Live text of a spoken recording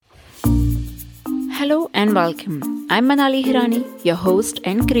Hello and welcome. I'm Manali Hirani, your host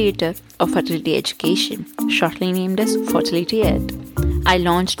and creator of Fertility Education, shortly named as Fertility Ed. I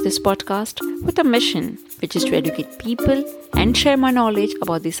launched this podcast with a mission, which is to educate people and share my knowledge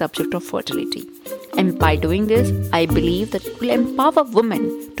about the subject of fertility. And by doing this, I believe that it will empower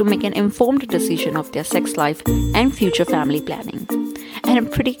women to make an informed decision of their sex life and future family planning. And I'm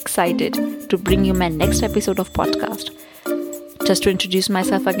pretty excited to bring you my next episode of podcast. Just to introduce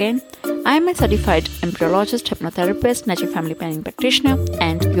myself again, I am a certified embryologist, hypnotherapist, natural family planning practitioner,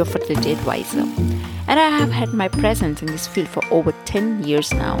 and your fertility advisor. And I have had my presence in this field for over 10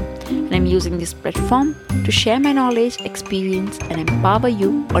 years now. And I'm using this platform to share my knowledge, experience, and empower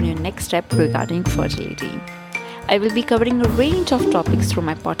you on your next step regarding fertility. I will be covering a range of topics through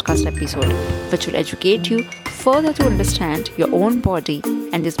my podcast episode, which will educate you further to understand your own body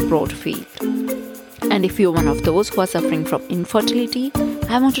and this broad field. And if you're one of those who are suffering from infertility,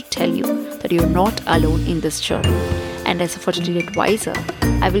 I want to tell you that you're not alone in this journey. And as a fertility advisor,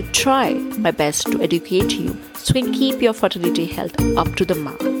 I will try my best to educate you so you can keep your fertility health up to the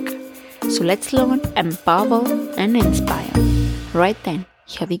mark. So let's learn, empower, and inspire. Right then,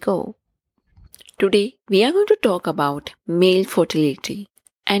 here we go. Today, we are going to talk about male fertility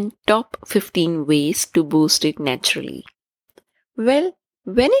and top 15 ways to boost it naturally. Well,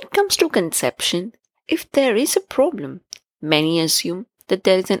 when it comes to conception, if there is a problem, many assume that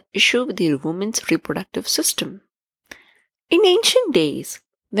there is an issue with the woman's reproductive system. In ancient days,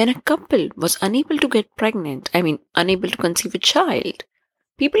 when a couple was unable to get pregnant, unable to conceive a child,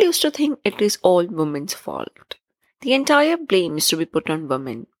 people used to think it is all women's fault. The entire blame is to be put on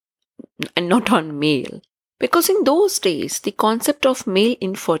women and not on male. Because in those days, the concept of male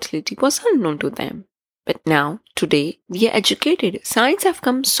infertility was unknown to them. But now, today, we are educated. Science have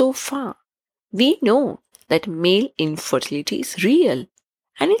come so far. We know that male infertility is real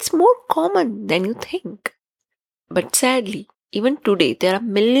and it's more common than you think. But sadly, even today there are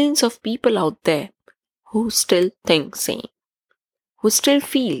millions of people out there who still think same, who still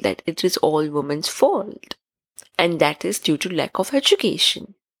feel that it is all women's fault, and that is due to lack of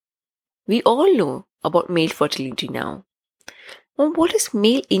education. We all know about male fertility now. Well, what is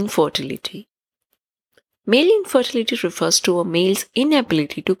male infertility? Male infertility refers to a male's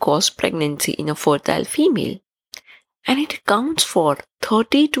inability to cause pregnancy in a fertile female, and it accounts for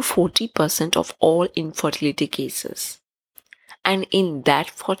 30 to 40% of all infertility cases. And in that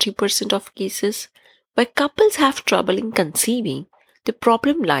 40% of cases, where couples have trouble in conceiving, the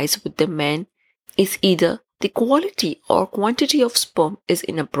problem lies with the man is either the quality or quantity of sperm is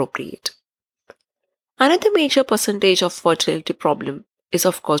inappropriate. Another major percentage of fertility problem is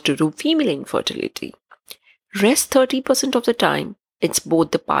of course due to female infertility. Rest 30% of the time, it's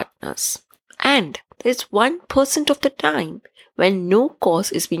both the partners. And there's 1% of the time when no cause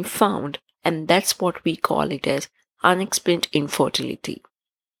is being found, and that's what we call it as unexplained infertility.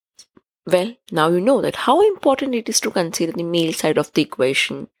 Well, now you know that how important it is to consider the male side of the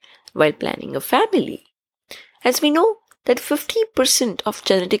equation while planning a family. As we know that 50% of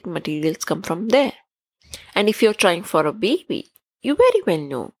genetic materials come from there. And if you're trying for a baby, you very well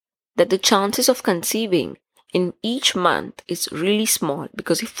know that the chances of conceiving in each month is really small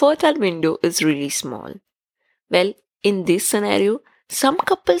because the fertile window is really small. Well, in this scenario, some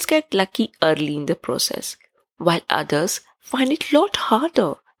couples get lucky early in the process, while others find it a lot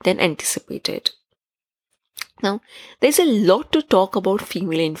harder than anticipated. Now, there's a lot to talk about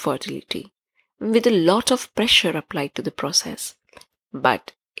female infertility, with a lot of pressure applied to the process.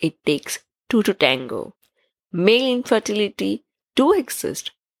 But it takes two to tango. Male infertility do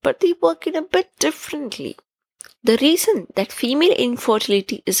exist, but they work in a bit differently. The reason that female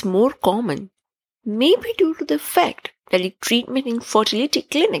infertility is more common may be due to the fact that the treatment in fertility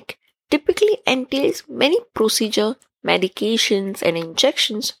clinic typically entails many procedures, medications and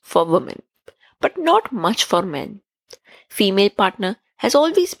injections for women, but not much for men. Female partner has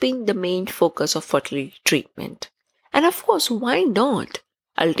always been the main focus of fertility treatment. And of course, why not?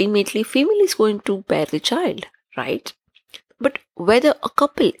 Ultimately, female is going to bear the child, right? But whether a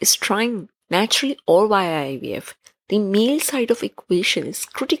couple is trying naturally or via IVF, the male side of equation is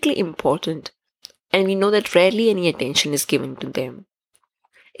critically important, and we know that rarely any attention is given to them.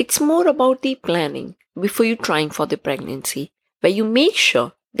 It's more about the planning before you trying for the pregnancy, where you make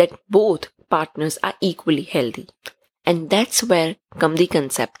sure that both partners are equally healthy. And that's where comes the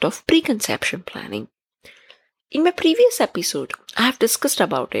concept of preconception planning. In my previous episode, I have discussed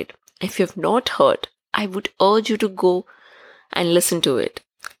about it. If you have not heard, I would urge you to go and listen to it.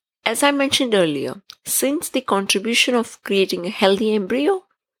 As I mentioned earlier, since the contribution of creating a healthy embryo,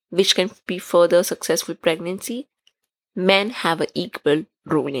 which can be further successful pregnancy, men have an equal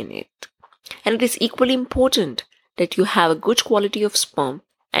role in it. And it is equally important that you have a good quality of sperm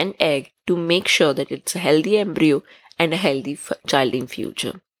and egg to make sure that it's a healthy embryo and a healthy child in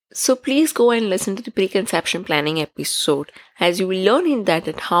future. So please go and listen to the preconception planning episode, as you will learn in that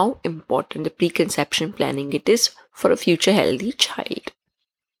how important the preconception planning it is for a future healthy child.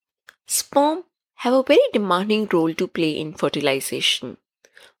 Sperm have a very demanding role to play in fertilization.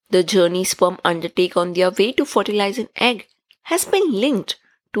 The journey sperm undertake on their way to fertilize an egg has been linked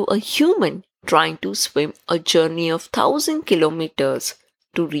to a human trying to swim a journey of 1,000 kilometers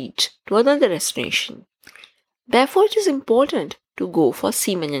to reach to another destination. Therefore, it is important to go for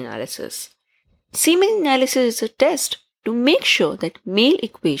semen analysis. Semen analysis is a test to make sure that male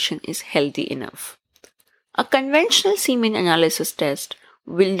equation is healthy enough. A conventional semen analysis test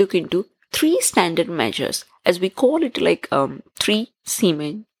will look into 3 standard measures, as we call it like 3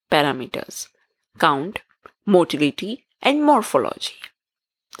 semen parameters: count, motility, and morphology.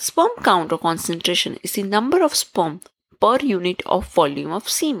 Sperm count or concentration is the number of sperm per unit of volume of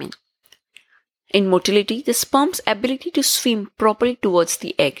semen. In motility, the sperm's ability to swim properly towards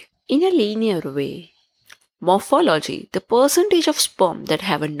the egg in a linear way. Morphology, the percentage of sperm that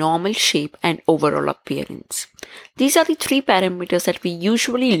have a normal shape and overall appearance. These are the 3 parameters that we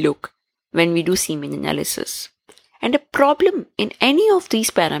usually look when we do semen analysis. And a problem in any of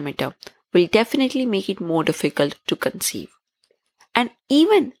these parameters will definitely make it more difficult to conceive. And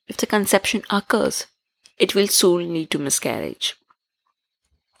even if the conception occurs, it will soon lead to miscarriage.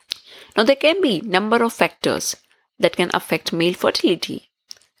 Now, there can be number of factors that can affect male fertility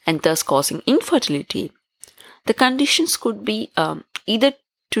and thus causing infertility. The conditions could be either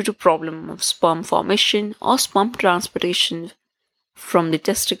due to problem of sperm formation or sperm transportation from the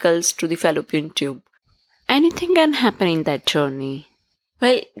testicles to the fallopian tube. Anything can happen in that journey.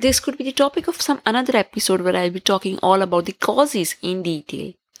 Well, this could be the topic of some another episode where I'll be talking all about the causes in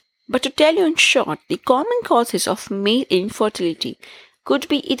detail. But to tell you in short, the common causes of male infertility could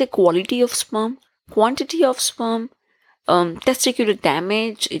be either quality of sperm, quantity of sperm, testicular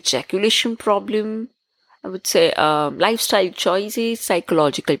damage, ejaculation problem, I would say lifestyle choices,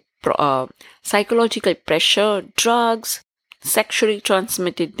 psychological pressure, drugs, sexually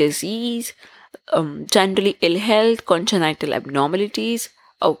transmitted disease, generally ill health, congenital abnormalities.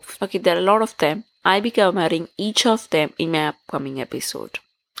 Oh, okay, there are a lot of them. I'll be covering each of them in my upcoming episode.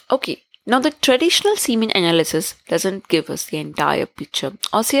 Okay, now the traditional semen analysis doesn't give us the entire picture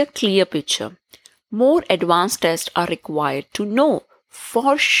or say a clear picture. More advanced tests are required to know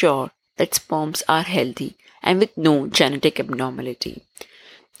for sure that sperms are healthy and with no genetic abnormality.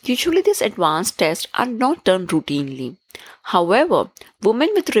 Usually these advanced tests are not done routinely. However, women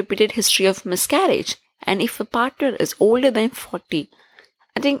with repeated history of miscarriage, and if a partner is older than 40,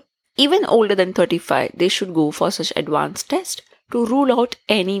 I think even older than 35, they should go for such advanced tests to rule out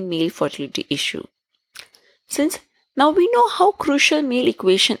any male fertility issue. Since now we know how crucial male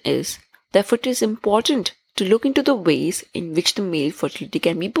equation is, therefore it is important to look into the ways in which the male fertility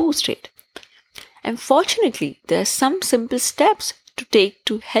can be boosted. And fortunately, there are some simple steps to take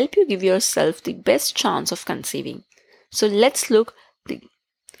to help you give yourself the best chance of conceiving. So let's look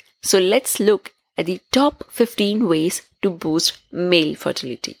at the top 15 ways to boost male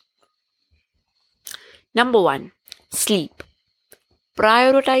fertility. Number 1, sleep.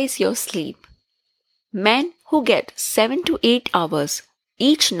 Prioritize your sleep. Men who get 7 to 8 hours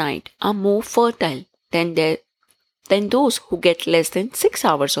each night are more fertile than those who get less than 6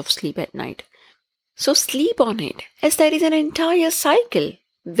 hours of sleep at night. So sleep on it, as there is an entire cycle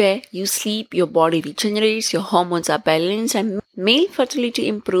where you sleep, your body regenerates, your hormones are balanced, and male fertility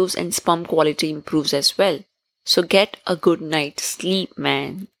improves and sperm quality improves as well. So get a good night's sleep,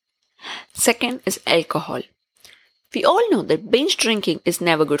 man. Second is alcohol. We all know that binge drinking is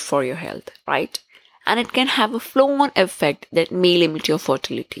never good for your health, right? And it can have a flow-on effect that may limit your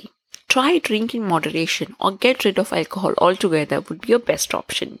fertility. Try drinking in moderation or get rid of alcohol altogether would be your best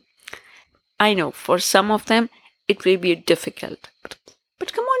option. I know for some of them it will be difficult.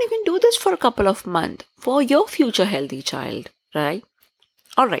 But come on, you can do this for a couple of months for your future healthy child, right?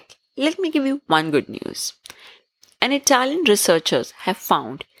 Alright, let me give you one good news. An Italian researchers have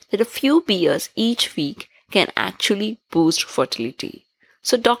found that a few beers each week can actually boost fertility.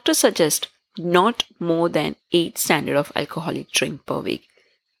 So doctors suggest not more than 8 standard of alcoholic drink per week.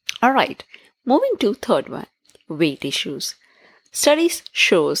 Alright, moving to third one, weight issues. Studies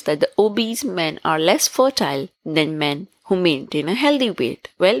shows that the obese men are less fertile than men who maintain a healthy weight.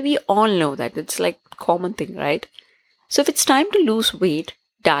 Well, we all know that. It's like a common thing, right? So if it's time to lose weight,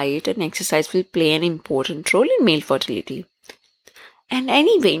 diet and exercise will play an important role in male fertility. And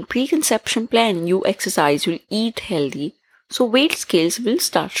anyway, in preconception plan, you exercise, you'll eat healthy. So weight scales will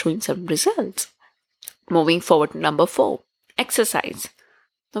start showing some results. Moving forward to number 4, exercise.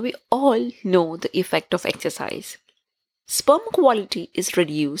 Now we all know the effect of exercise. Sperm quality is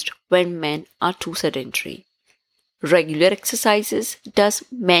reduced when men are too sedentary. Regular exercises does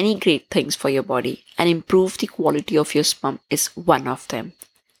many great things for your body, and improve the quality of your sperm is one of them.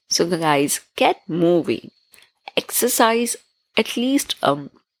 So guys, get moving. Exercise at least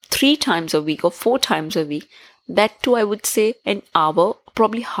 3 times a week or 4 times a week. That too, I would say an hour,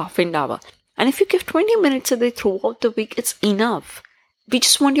 probably half an hour. And if you give 20 minutes a day throughout the week, it's enough. We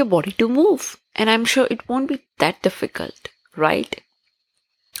just want your body to move. And I'm sure it won't be that difficult, right?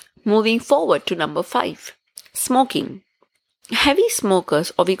 Moving forward to number 5, smoking. Heavy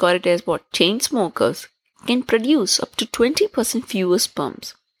smokers, or we call it as chain smokers, can produce up to 20% fewer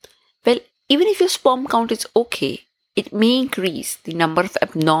sperms. Well, even if your sperm count is okay, it may increase the number of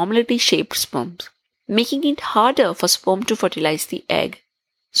abnormally shaped sperms, making it harder for sperm to fertilize the egg.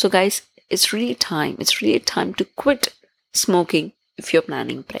 So guys, it's really time to quit smoking if you're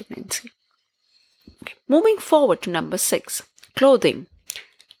planning pregnancy. Okay. Moving forward to number 6, clothing.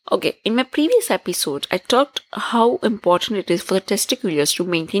 Okay, in my previous episode, I talked how important it is for the testiculars to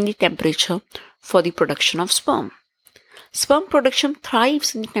maintain the temperature for the production of sperm. Sperm production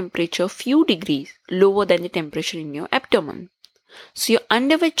thrives in a temperature few degrees lower than the temperature in your abdomen. So your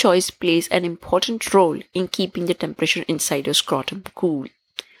underwear choice plays an important role in keeping the temperature inside your scrotum cool.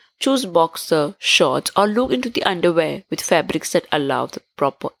 Choose boxer, shorts, or look into the underwear with fabrics that allow the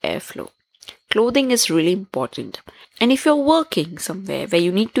proper airflow. Clothing is really important. And if you're working somewhere where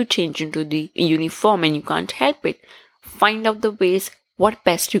you need to change into the uniform and you can't help it, find out the ways what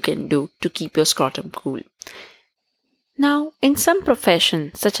best you can do to keep your scrotum cool. Now, in some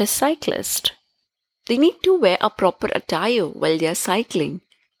professions, such as cyclists, they need to wear a proper attire while they are cycling.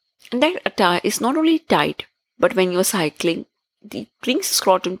 And that attire is not only tight, but when you're cycling, it brings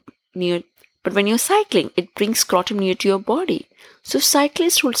scrotum near to your body. So if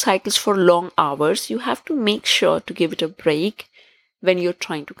cyclists who cycles for long hours, you have to make sure to give it a break when you're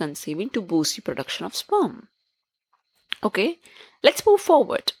trying to conceive to boost the production of sperm. Okay, let's move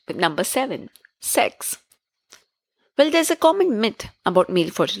forward with number 7, sex. Well, there's a common myth about male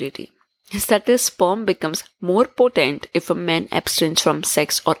fertility. Is that the sperm becomes more potent if a man abstains from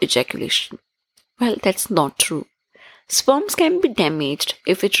sex or ejaculation. Well, that's not true. Sperms can be damaged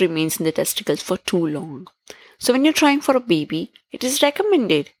if it remains in the testicles for too long. So when you're trying for a baby, it is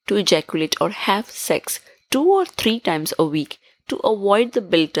recommended to ejaculate or have sex 2 or 3 times a week to avoid the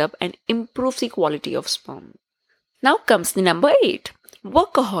build-up and improve the quality of sperm. Now comes the number 8,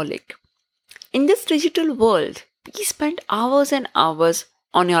 workaholic. In this digital world, we spend hours and hours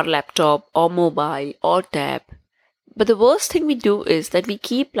on your laptop or mobile or tab. But the worst thing we do is that we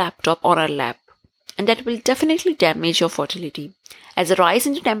keep laptop on our lap. And that will definitely damage your fertility, as a rise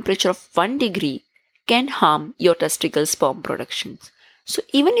in the temperature of 1 degree can harm your testicle sperm productions. So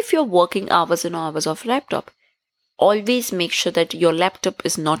even if you're working hours and hours of laptop, always make sure that your laptop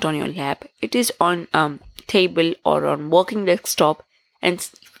is not on your lap. It is on table or on working desktop, and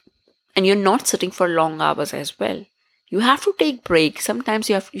you're not sitting for long hours as well. You have to take breaks. Sometimes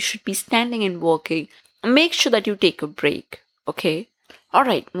you should be standing and working. Make sure that you take a break. Okay. All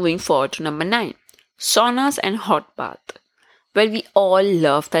right. Moving forward to number 9. Saunas and hot bath. Well, we all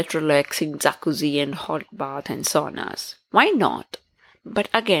love that relaxing jacuzzi and hot bath and saunas. Why not? But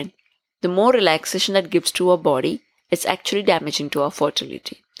again, the more relaxation that gives to our body, it's actually damaging to our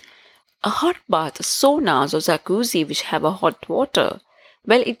fertility. A hot bath, saunas or jacuzzi which have a hot water,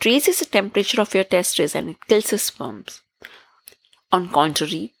 well, it raises the temperature of your testes and it kills the sperms. On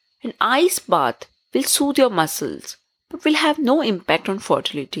contrary, an ice bath will soothe your muscles, but will have no impact on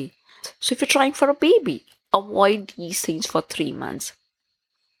fertility. So if you're trying for a baby, avoid these things for 3 months.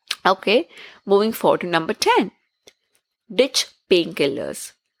 Okay, moving forward to number 10. Ditch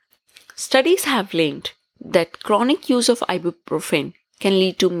painkillers. Studies have linked that chronic use of ibuprofen can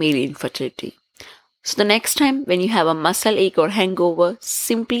lead to male infertility. So the next time when you have a muscle ache or hangover,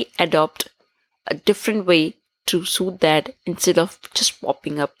 simply adopt a different way to soothe that instead of just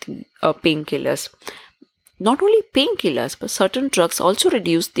popping up the painkillers. Not only painkillers, but certain drugs also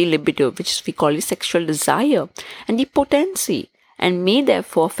reduce the libido, which we call the sexual desire, and the potency, and may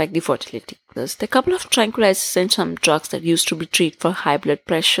therefore affect the fertility. Thus, the couple of tranquilizers and some drugs that used to be treated for high blood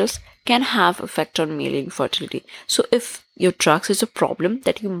pressures can have effect on male infertility. So if your drugs is a problem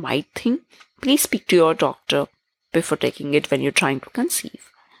that you might think, please speak to your doctor before taking it when you're trying to conceive.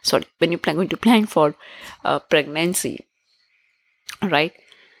 When you're going to plan for pregnancy. Alright,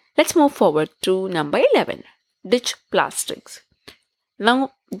 let's move forward to number 11. Ditch plastics.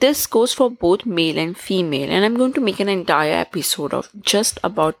 Now, this goes for both male and female, and I'm going to make an entire episode of just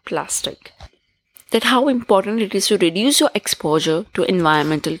about plastic. That how important it is to reduce your exposure to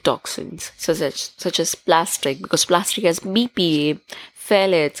environmental toxins such as plastic, because plastic has BPA,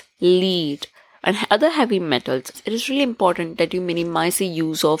 phthalates, lead, and other heavy metals. It is really important that you minimize the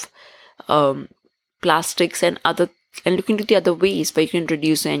use of plastics and look into the other ways where you can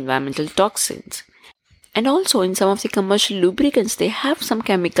reduce the environmental toxins. And also in some of the commercial lubricants, they have some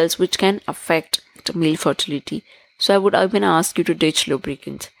chemicals which can affect male fertility. So I would even ask you to ditch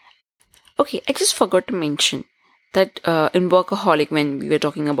lubricants. Okay, I just forgot to mention that in Workaholic, when we were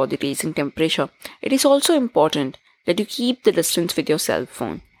talking about the raising temperature, it is also important that you keep the distance with your cell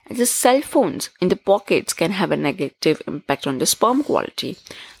phone. And the cell phones in the pockets can have a negative impact on the sperm quality.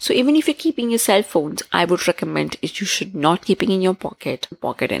 So even if you're keeping your cell phones, I would recommend it you should not keep it in your pocket.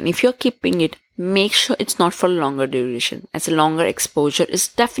 And if you're keeping it, make sure it's not for longer duration, as a longer exposure is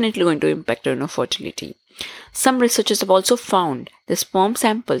definitely going to impact on your fertility. Some researchers have also found the sperm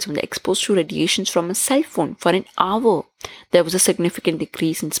samples when they're exposed to radiations from a cell phone for an hour, there was a significant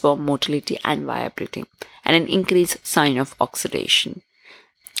decrease in sperm motility and viability, and an increased sign of oxidation.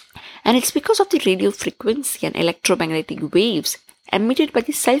 And it's because of the radio frequency and electromagnetic waves emitted by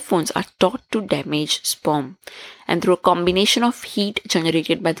the cell phones are thought to damage sperm, and through a combination of heat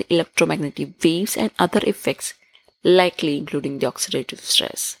generated by the electromagnetic waves and other effects, likely including the oxidative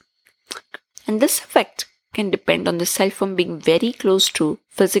stress. And this effect can depend on the cell phone being very close to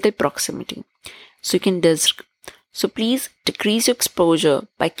physical proximity. So please decrease your exposure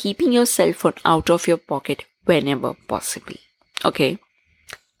by keeping your cell phone out of your pocket whenever possible. Okay.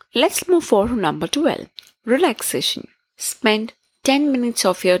 Let's move forward to number 12. Relaxation. Spend 10 minutes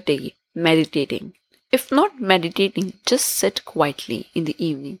of your day meditating. If not meditating, just sit quietly in the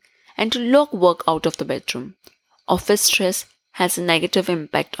evening and to log work out of the bedroom. Office stress has a negative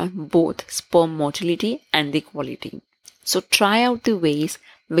impact on both sperm motility and the quality. So try out the ways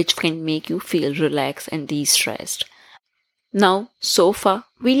which can make you feel relaxed and de-stressed. Now, so far,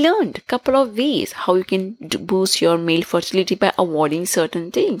 we learned a couple of ways how you can boost your male fertility by avoiding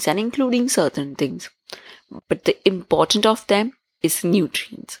certain things and including certain things. But the important of them is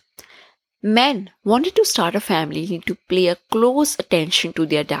nutrients. Men wanting to start a family need to pay a close attention to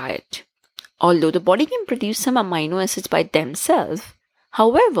their diet. Although the body can produce some amino acids by themselves,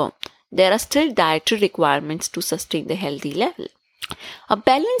 however, there are still dietary requirements to sustain the healthy level. A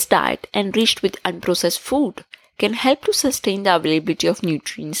balanced diet enriched with unprocessed food can help to sustain the availability of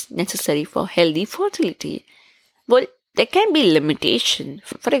nutrients necessary for healthy fertility. Well, there can be limitation.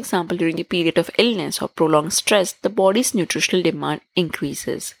 For example, during the period of illness or prolonged stress, the body's nutritional demand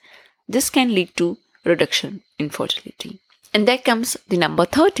increases. This can lead to reduction in fertility. And there comes the number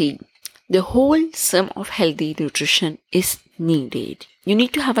 13. The whole sum of healthy nutrition is needed. You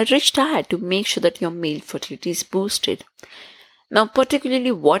need to have a rich diet to make sure that your male fertility is boosted. Now,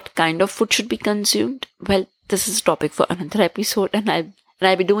 particularly what kind of food should be consumed? Well, this is a topic for another episode, and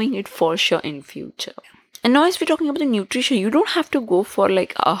I'll be doing it for sure in future. And now as we're talking about the nutrition, you don't have to go for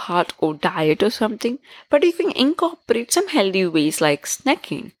like a hardcore diet or something, but you can incorporate some healthy ways like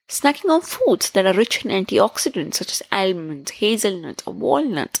snacking. Snacking on foods that are rich in antioxidants such as almonds, hazelnuts, or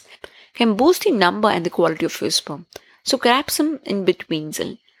walnuts can boost the number and the quality of your sperm. So grab some in betweens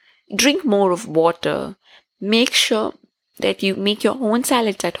and drink more of water. Make sure that you make your own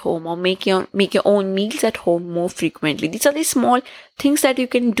salads at home or make your own meals at home more frequently. These are the small things that you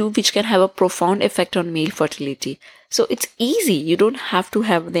can do which can have a profound effect on male fertility. So it's easy. You don't have to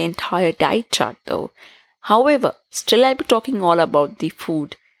have the entire diet chart though. However, still I'll be talking all about the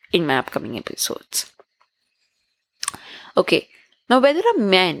food in my upcoming episodes. Okay. Now, whether a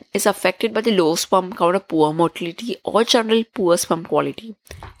man is affected by the low sperm count or poor motility or general poor sperm quality,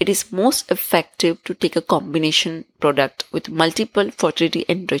 it is most effective to take a combination product with multiple fertility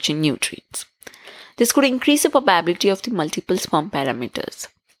enriching nutrients. This could increase the probability of the multiple sperm parameters.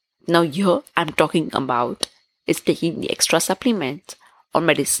 Now, here I'm talking about is taking the extra supplements or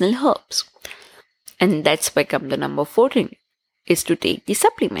medicinal herbs. And that's why come the number 14 is to take the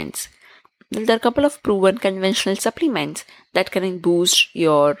supplements. There are a couple of proven conventional supplements that can boost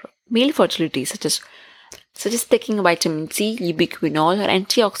your male fertility, such as taking vitamin C, ubiquinol, or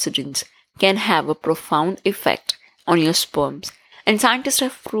antioxidants can have a profound effect on your sperms. And scientists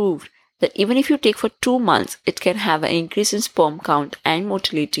have proved that even if you take for 2 months, it can have an increase in sperm count and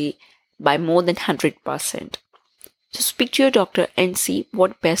motility by more than 100%. So speak to your doctor and see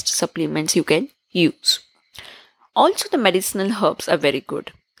what best supplements you can use. Also, the medicinal herbs are very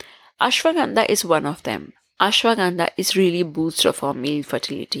good. Ashwagandha is one of them. Ashwagandha is really a booster for male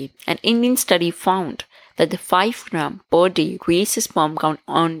fertility. An Indian study found that the 5 gram per day raises sperm count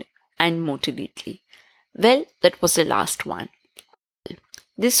on and motility. Well, that was the last one.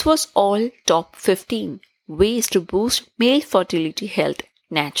 This was all top 15 ways to boost male fertility health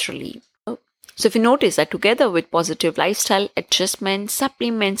naturally. So if you notice that together with positive lifestyle adjustments,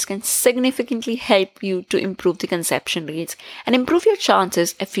 supplements can significantly help you to improve the conception rates and improve your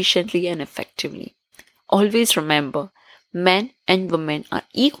chances efficiently and effectively. Always remember, men and women are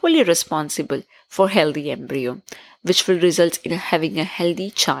equally responsible for healthy embryo, which will result in having a healthy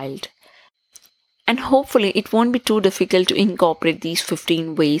child. And hopefully it won't be too difficult to incorporate these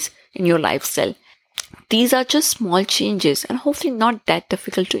 15 ways in your lifestyle. These are just small changes and hopefully not that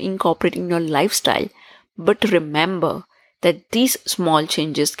difficult to incorporate in your lifestyle. But remember that these small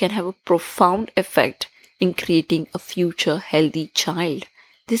changes can have a profound effect in creating a future healthy child.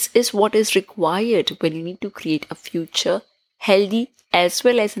 This is what is required when you need to create a future healthy as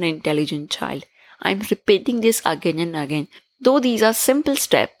well as an intelligent child. I'm repeating this again and again. Though these are simple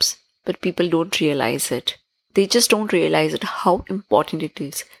steps, but people don't realize it. They just don't realize it how important it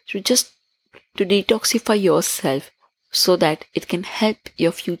is to detoxify yourself so that it can help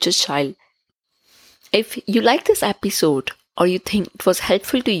your future child. If you like this episode or you think it was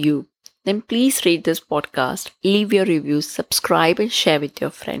helpful to you, then please rate this podcast, leave your reviews, subscribe and share with your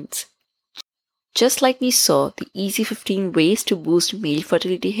friends. Just like we saw the easy 15 ways to boost male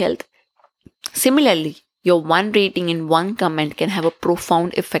fertility health, similarly, your one rating and one comment can have a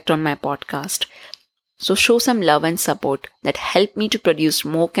profound effect on my podcast. So show some love and support that help me to produce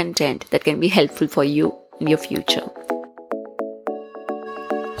more content that can be helpful for you in your future.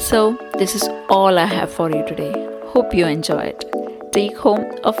 So this is all I have for you today. Hope you enjoy it. Take home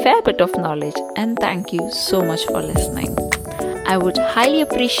a fair bit of knowledge and thank you so much for listening. I would highly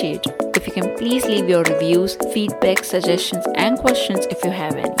appreciate if you can please leave your reviews, feedback, suggestions and questions if you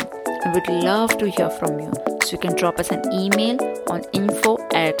have any. I would love to hear from you. So you can drop us an email on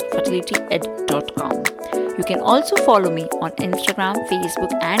info@fertilityed.com. You can also follow me on Instagram,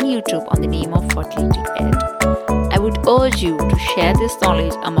 Facebook and YouTube on the name of Fertility Ed. I would urge you to share this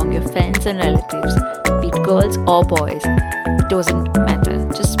knowledge among your friends and relatives, be it girls or boys. It doesn't matter.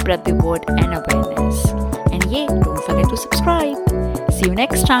 Just spread the word and awareness. And don't forget to subscribe. See you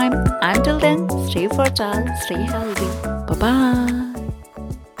next time. Until then, stay fertile, stay healthy. Bye-bye.